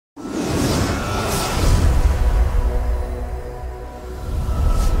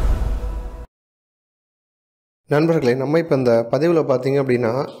நண்பர்களே, நம்ம இப்போ இந்த பதிவில் பார்த்தீங்க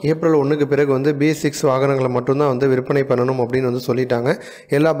அப்படின்னா ஏப்ரல் 1க்கு பிறகு வந்து BS6 வாகனங்களை மட்டும்தான் வந்து விற்பனை பண்ணணும் அப்படின்னு வந்து சொல்லிட்டாங்க.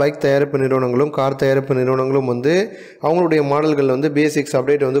 எல்லா பைக் தயாரிப்பு நிறுவனங்களும் கார் தயாரிப்பு நிறுவனங்களும் வந்து அவங்களுடைய மாடல்கள் வந்து BS6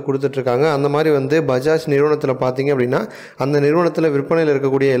 அப்டேட் வந்து கொடுத்துட்ருக்காங்க. அந்த மாதிரி வந்து பஜாஜ் நிறுவனத்தில் பார்த்தீங்க அப்படின்னா அந்த நிறுவனத்தில் விற்பனையில்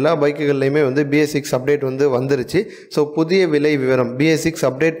இருக்கக்கூடிய எல்லா பைக்குகள்லையுமே வந்து BS6 அப்டேட் வந்து வந்துருச்சு. ஸோ புதிய விலை விவரம் BS6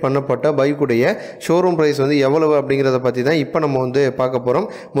 அப்டேட் பண்ணப்பட்ட பைக்குடைய ஷோரூம் ப்ரைஸ் வந்து எவ்வளவு அப்படிங்கிறத பற்றி தான் இப்போ நம்ம வந்து பார்க்க போகிறோம்.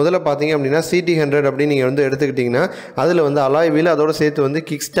 முதல்ல பார்த்தீங்க அப்படின்னா CT100 அப்படின்னு நீங்கள் வந்து எடுத்துக்கிட்டீங்க. அதில் வந்து அலாய் வீல் அதோட சேர்த்து வந்து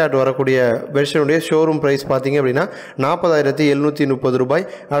கிக் ஸ்டார்ட் வரக்கூடிய வெர்ஷனுடைய ஷோரூம் ப்ரைஸ் பார்த்தீங்க அப்படின்னா 40,730 ரூபாய்.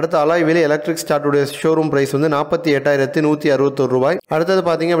 அடுத்து alloy wheel electric ஸ்டார்ட்டுடைய showroom price வந்து 48,161 ரூபாய். அடுத்தது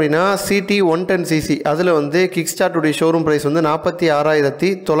பார்த்தீங்க அப்படின்னா CT110cc அதில் வந்து கிக் ஸ்டார்ட்டுடைய ஷோரூம் ப்ரைஸ் வந்து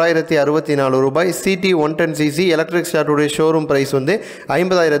 46,964 ரூபாய். CT110cc எலக்ட்ரிக் ஸ்டார்ட்டுடைய ஷோரூம் ப்ரைஸ் வந்து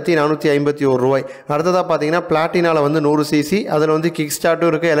 50,451 ரூபாய். அடுத்ததாக பார்த்தீங்கன்னா பிளாட்டினாவில் வந்து 100cc அதில் வந்து கிக்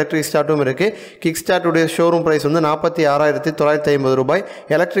ஸ்டார்ட்டும் இருக்குது எலக்ட்ரிக் ஸ்டார்ட்டும் இருக்குது. கிக் ஸ்டார்ட்டுடைய ஷோரூம் ப்ரைஸ் வந்து 46,950 ரூபாய்.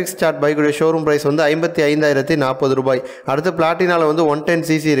 எலக்ட்ரிக் ஸ்டார்ட் பைக்குடைய ஷோரூம் ப்ரைஸ் வந்து 55,040 ரூபாய். அடுத்து பிளாட்டினாவில் வந்து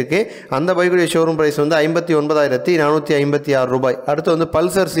 110cc இருக்குது. அந்த பைக்குடைய ஷோரூம் ப்ரைஸ் வந்து 59,456 ரூபாய். அடுத்து வந்து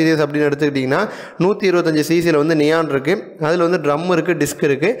பல்சர் சீரியஸ் அப்படின்னு எடுத்துக்கிட்டிங்கன்னா 125cc வந்து நியான் இருக்குது. அதில் வந்து ட்ரம் இருக்குது, டிஸ்க்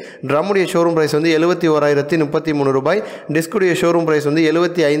இருக்குது. ட்ரம்முடைய ஷோரூம் ப்ரைஸ் வந்து 71,033 ரூபாய். டிஸ்குடைய ஷோரூம் ப்ரைஸ் வந்து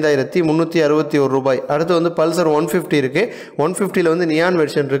 75,361 ரூபாய். அடுத்து வந்து பல்சர் 150 இருக்குது. 150ல் வந்து நியான்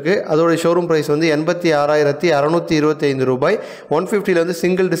வெர்ஷன் இருக்குது. அதோடைய ஷோரூம் ப்ரைஸ் வந்து 86,625 ரூபாய். 150ல் வந்து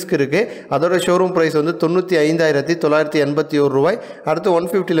சிங்கிள் டிஸ்க் இருக்குது. அதோட ஷோரூம் ப்ரைஸ் வந்து 95,981 ரூபாய். அடுத்து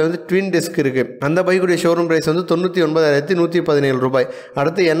 150ல் வந்து ட்வின் டிஸ்க் இருக்குது. அந்த பைக்குடைய ஷோரூம் ப்ரைஸ் வந்து 99,117 ரூபாய்.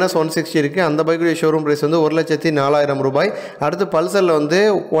 அடுத்து NS 160 இருக்குது. அந்த பைக்குடைய ஷோரூம் ப்ரைஸ் வந்து 1,04,000 ரூபாய். அடுத்து பல்சரில் வந்து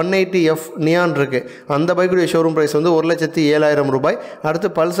 180F நியான் இருக்குது. அந்த பைக்குடைய ஷோரூம் ப்ரைஸ் வந்து 1,07,000 ரூபாய். அடுத்து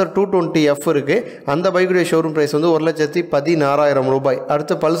பல்சர் 220F இருக்குது. அந்த பைக்குடைய ஷோரூம் ப்ரைஸ் வந்து 1,16,000 ரூபாய்.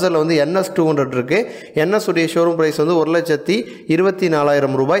 அடுத்து பல்சரில் வந்து NS 200 இருக்குது. NS உடைய ஷோரூம் ப்ரைஸ் வந்து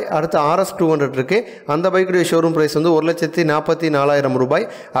 1,24,000 ரூபாய். அடுத்து RS 200 இருக்குது. அந்த பைக்குடைய ஷோரூம் ப்ரைஸ் வந்து 1,44,000 ரூபாய்.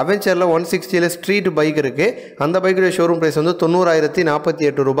 அவெஞ்சரில் 160ல் ஸ்ட்ரீட் பைக் இருக்குது. அந்த பைக்குடைய ஷோரூம் ப்ரைஸ் வந்து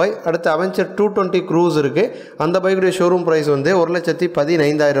 90,048 ரூபாய். அடுத்து அவெஞ்சர் 220 க்ரூஸ் இருக்குது. அந்த பைக்குடைய ஷோரூம் ப்ரைஸ் வந்து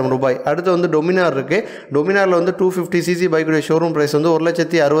 1,15,000 ரூபாய். அடுத்து வந்து டொமினார் இருக்குது. டொமினாரில் வந்து 250cc பைக்குடைய ஷோரூம் ப்ரைஸ் வந்து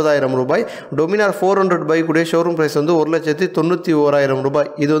 1,60,000 ரூபாய். டொமினார் 400 பைக்குடைய ஷோரூம் ப்ரைஸ் வந்து 1,91,000 ரூபாய்.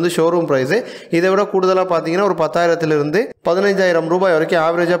 இது வந்து ஷோரூம் ப்ரைஸு. இதை விட கூடுதலாக பார்த்தீங்கன்னா ஒரு 10,000லிருந்து 15,000 ரூபாய் வரைக்கும்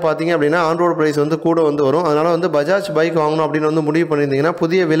ஆவரேஜாக பார்த்தீங்க அப்படின்னா ஆன்ரோடு ப்ரைஸ் வந்து கூட வந்து வரும். அதனால் வந்து பஜாஜ் பைக் வாங்கணும் அப்படின்னு வந்து முடிவு பண்ணியிருந்தீங்கன்னா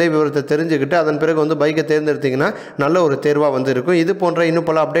புதிய விலை விவரத்தை தெரிஞ்சுக்கிட்டு அதன் பிறகு வந்து பைக்கை தேர்ந்தெடுத்தீங்கன்னா நல்ல ஒரு தேர்வாக வந்து இருக்கும். இது போன்ற இன்னும்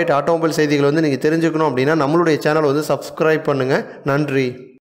பல அப்டேட் ஆட்டோமொபைல் செய்திகள் வந்து நீங்கள் தெரிஞ்சுக்கணும் அப்படின்னா நம்மளுடைய சேனல் வந்து சப்ஸ்கிரைப் பண்ணுங்கள். நன்றி.